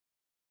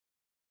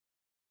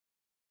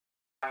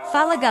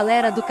Fala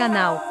galera do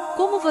canal,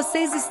 como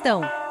vocês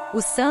estão?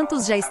 O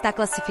Santos já está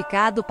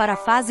classificado para a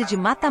fase de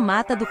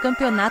mata-mata do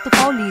Campeonato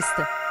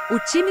Paulista. O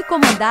time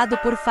comandado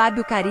por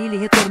Fábio Carilli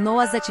retornou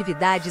às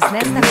atividades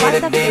nesta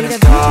quarta-feira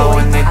 28,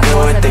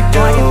 após a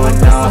vitória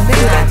contra São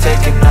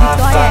Bernardo.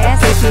 Vitória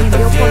essa que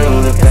rendeu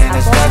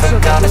polêmicas após os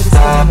jogadores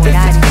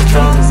comemorarem entre os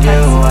participantes.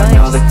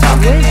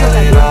 O ex-jogador Bem-vindo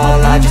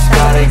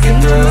estava presente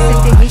no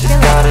CT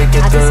Michelé.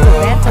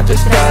 A descoberta foi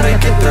trazida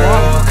pelo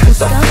UOL. O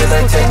Santos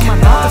postou uma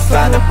nova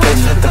sobre o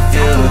ocorrido,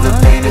 afirmando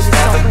que eles só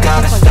vão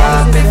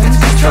recolher os exames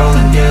de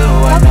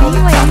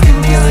doping.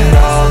 Fabinho é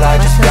ídolo do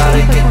Santos, mas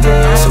também foi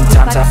condenado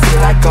por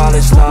participar de all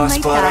is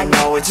lost, but I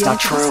know it's not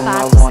diante true. dos I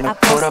fatos, wanna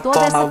put após up toda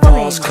all essa my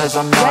walls, polêmica, cause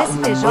I'm o not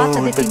in the STJ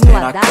mood. But definiu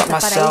then a I data cut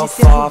para ele myself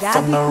ser off julgado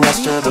from the e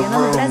rest of the cumprir pena no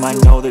room. I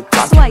Brasil. know that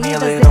time Sua can ida heal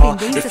às it all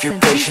dependências if you're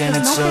patient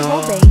santistas and não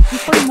pegou soon. bem e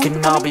foi It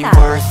muito can all be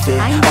comentado. worth it,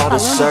 Ainda all the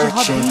falando de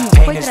searching. Robinho,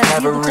 Pain foi is never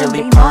trazido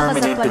really também novas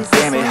permanent, but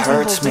damn it atualizações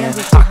hurts, man. envolvendo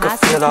o I can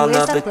churrasco feel all que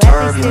o of the ex-atleta esteve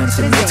turbulence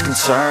and it's presente. A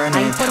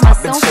concerning.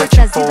 I've been informação foi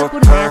searching for trazida a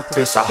por Neto,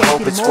 purpose, I que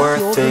hope it's afirmou que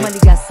worth houve uma it.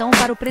 ligação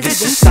para o This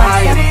presidente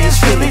society is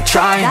Marcelo really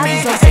trying me.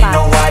 Dados aos Ain't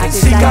no fatos, hide and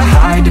seek, I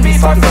apesar hide to be de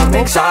far tudo from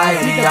isso, a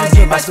anxiety. vida I dos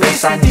need my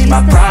space, I need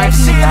my jogadores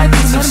privacy. I santistas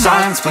need some segue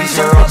silence, please.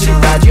 You're normal. all too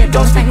loud, you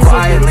don't speak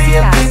quietly.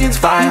 Opinions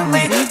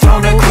violently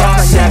thrown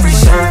across every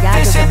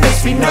surface. It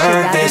makes me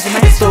nervous.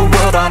 It's the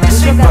world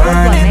honestly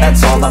burning,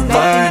 that's all I'm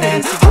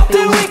learning. Hope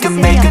that we can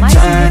make a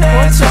turn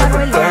and start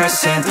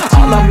reversing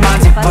all our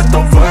minds and put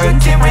the work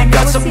in. We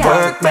got some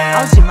work, man.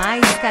 Aos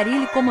demais,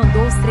 Carilli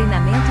comandou os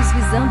treinamentos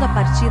visando a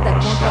partida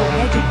contra o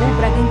Red Bull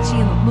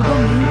Bragantino, no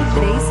domingo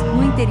 3,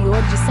 no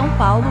interior de São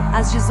Paulo,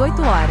 às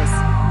 18 horas.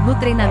 No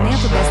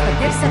treinamento desta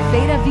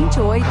terça-feira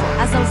 28,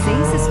 as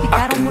ausências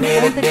ficaram por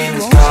conta de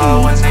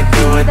João Schmidt,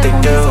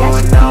 devido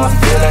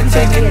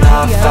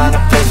a desgaste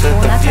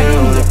físico e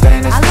Adriano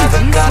ficou na academia.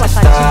 Além disso, a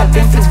partida contra o Massa pode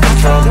ter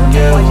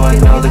um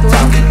retorno de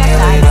Catarse,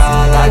 porém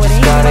uma das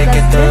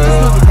grandes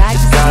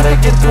novidades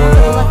fica por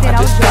conta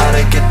do lateral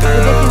Jorge.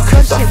 O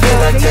defensor chegou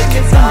a ser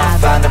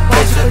lesionado, pode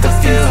foi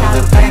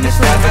dispensado para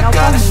retornar ao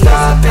Palmeiras,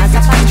 mas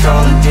a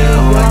partida deu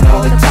a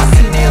volta por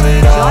cima.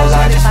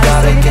 Jorge prepara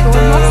seu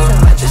retorno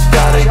ao Santos.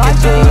 Jorge vem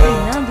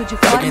treinando de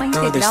forma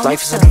integral no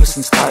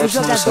Santos. O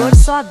jogador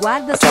só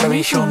aguarda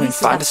somente o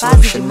início da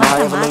fase de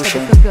mata-mata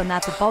do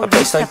Campeonato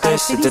Paulista para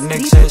ser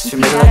inscrito e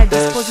ficar à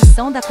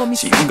disposição da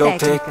comissão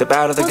técnica.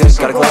 Quando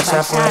chegou a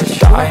baixada,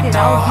 o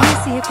lateral vinha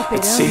se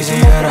recuperando de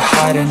uma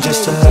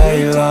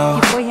operação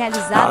que foi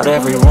realizada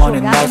quando ele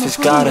jogava no Fluminense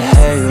sem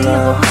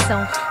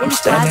evolução. Ele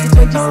quase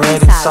foi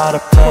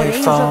dispensado, porém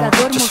o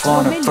jogador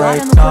mostrou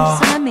melhora no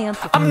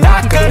condicionamento. I'm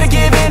not gonna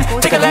give in,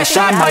 take a last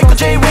shot, Michael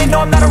J. Win. No,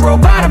 I'm not a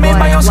robot, I'm in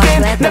my own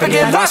skin. Never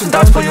get lost when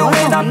thoughts pull you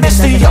in. I miss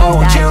the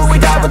old you, we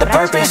died with a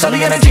purpose. All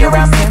the energy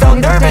around me felt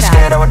nervous,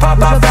 scared I would pop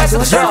out fast to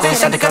the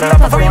surface. Had to cut it off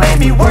before you made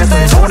me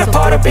worthless. Torn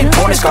apart, I've been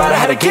torn and scarred. I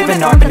had a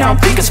given art, but now I'm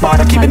thinking smart.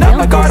 I'm keeping up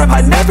my guard, I'm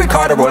hiding every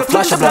card. I roll a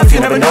flush of love, you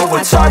never know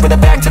what's hard. With a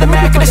back to the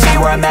mat, gonna see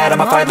where I'm at.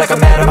 I'ma fight like I'm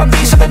mad, I'ma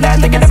be something that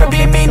they can never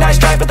be me. Nice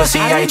try, but they'll see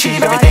I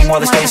achieve everything while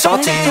they stay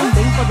salty.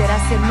 Também poderá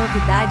ser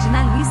novidade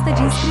na lista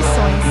de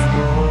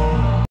inscrições.